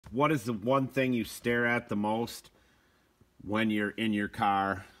What is the one thing you stare at the most when you're in your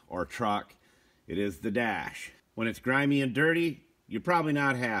car or truck? It is the dash. When it's grimy and dirty, you're probably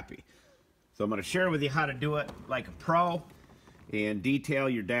not happy. So I'm going to share with you how to do it like a pro and detail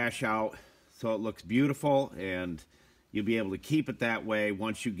your dash out so it looks beautiful, and you'll be able to keep it that way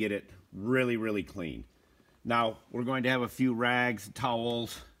once you get it really, really clean. Now, we're going to have a few rags,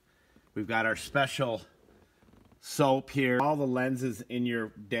 towels. We've got our special soap here. All the lenses in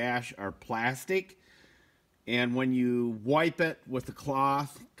your dash are plastic, and when you wipe it with a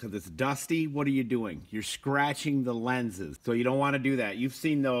cloth, because it's dusty, what are you doing? You're scratching the lenses. So you don't want to do that. You've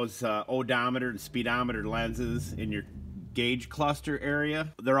seen those odometer and speedometer lenses in your gauge cluster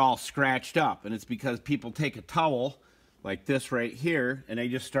area. They're all scratched up, and it's because people take a towel like this right here and they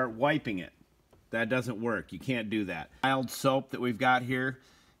just start wiping it. That doesn't work. You can't do that. Mild soap that we've got here,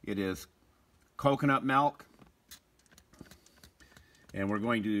 it is coconut milk. And we're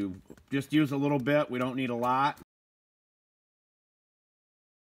going to just use a little bit. We don't need a lot.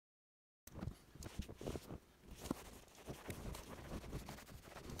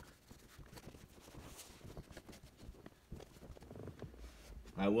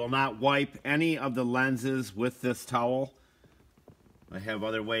 I will not wipe any of the lenses with this towel. I have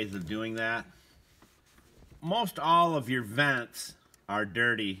other ways of doing that. Most all of your vents are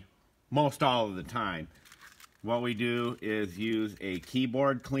dirty most all of the time. What we do is use a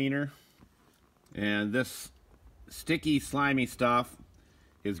keyboard cleaner, and this sticky, slimy stuff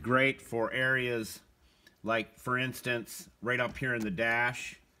is great for areas like, for instance, right up here in the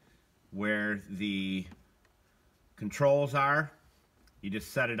dash where the controls are. You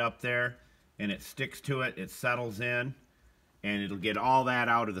just set it up there and it sticks to it, it settles in, and it'll get all that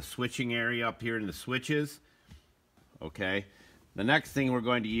out of the switching area up here in the switches. Okay, the next thing we're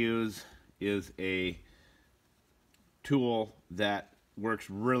going to use is a tool that works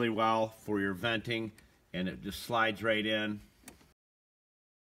really well for your venting, and it just slides right in.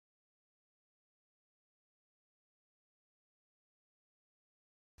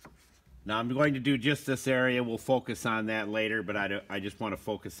 Now I'm going to do just this area. We'll focus on that later, but I just want to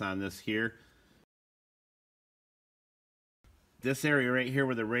focus on this here. This area right here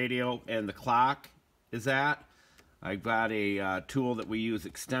where the radio and the clock is at, I've got a tool that we use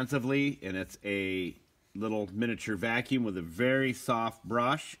extensively, and it's a little miniature vacuum with a very soft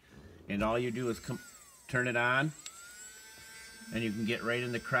brush, and all you do is turn it on, and you can get right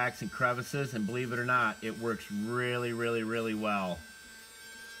in the cracks and crevices, and believe it or not, it works really, really, really well.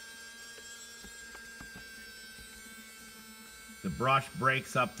 The brush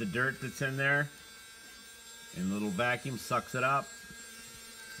breaks up the dirt that's in there, and the little vacuum sucks it up.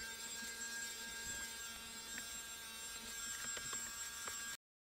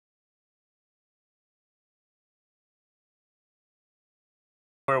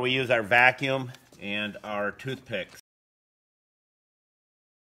 Where we use our vacuum and our toothpicks.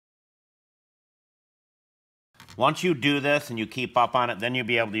 Once you do this and you keep up on it, then you'll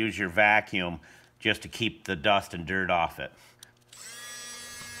be able to use your vacuum just to keep the dust and dirt off it.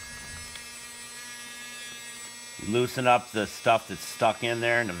 You loosen up the stuff that's stuck in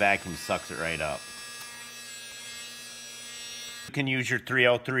there, and the vacuum sucks it right up. You can use your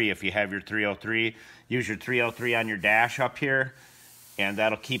 303 if you have your 303. Use your 303 on your dash up here, and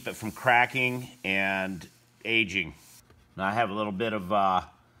that'll keep it from cracking and aging. Now I have a little bit of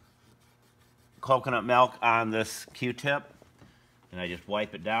coconut milk on this Q-tip, and I just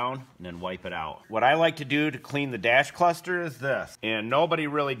wipe it down and then wipe it out. What I like to do to clean the dash cluster is this, and nobody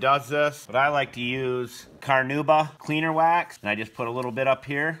really does this, but I like to use Carnauba cleaner wax, and I just put a little bit up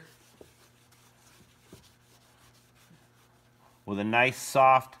here with a nice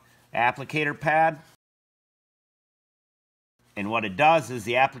soft applicator pad. And what it does is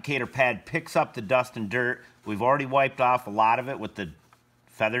the applicator pad picks up the dust and dirt. We've already wiped off a lot of it with the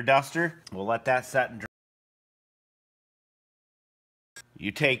feather duster. We'll let that set and dry.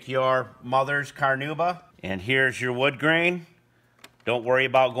 You take your mother's Carnauba, and here's your wood grain. Don't worry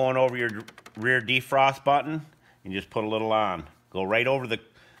about going over your rear defrost button. You just put a little on. Go right over the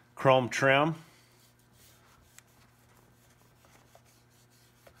chrome trim.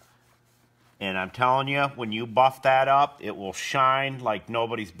 And I'm telling you, when you buff that up, it will shine like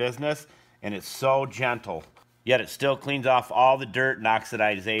nobody's business, and it's so gentle. Yet it still cleans off all the dirt and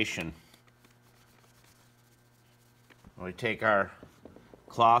oxidization. We take our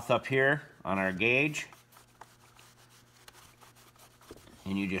cloth up here on our gauge,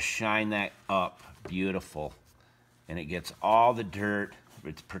 and you just shine that up. Beautiful. And it gets all the dirt.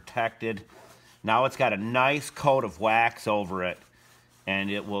 It's protected. Now it's got a nice coat of wax over it, and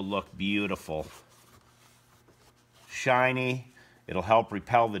it will look beautiful. Shiny, It'll help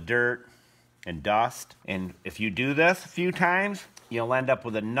repel the dirt and dust. And if you do this a few times, you'll end up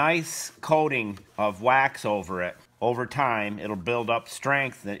with a nice coating of wax over it. Over time, it'll build up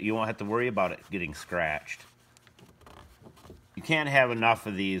strength that you won't have to worry about it getting scratched. You can't have enough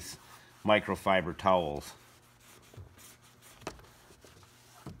of these microfiber towels.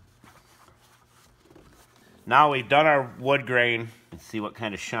 Now we've done our wood grain. Let's see what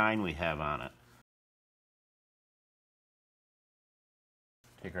kind of shine we have on it.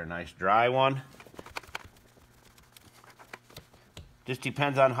 Take our nice dry one. Just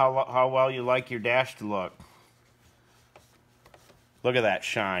depends on how well you like your dash to look. Look at that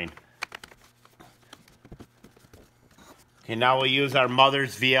shine. Okay, now we'll use our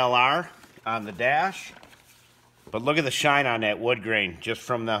Mother's VLR on the dash. But look at the shine on that wood grain just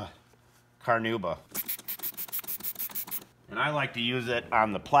from the carnauba. And I like to use it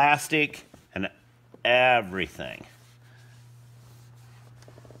on the plastic and everything.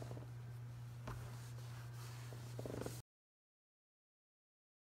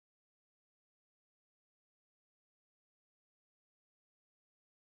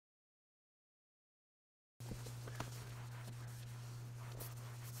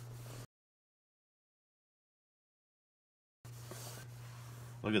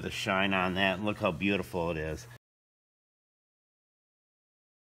 Look at the shine on that, and look how beautiful it is.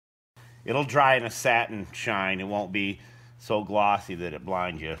 It'll dry in a satin shine. It won't be so glossy that it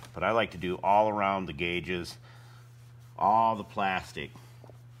blinds you. But I like to do all around the gauges, all the plastic.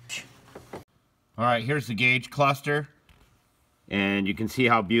 All right, here's the gauge cluster. And you can see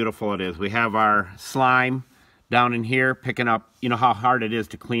how beautiful it is. We have our slime down in here picking up, you know how hard it is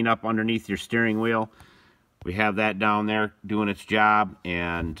to clean up underneath your steering wheel. We have that down there doing its job,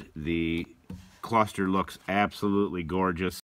 and the cluster looks absolutely gorgeous.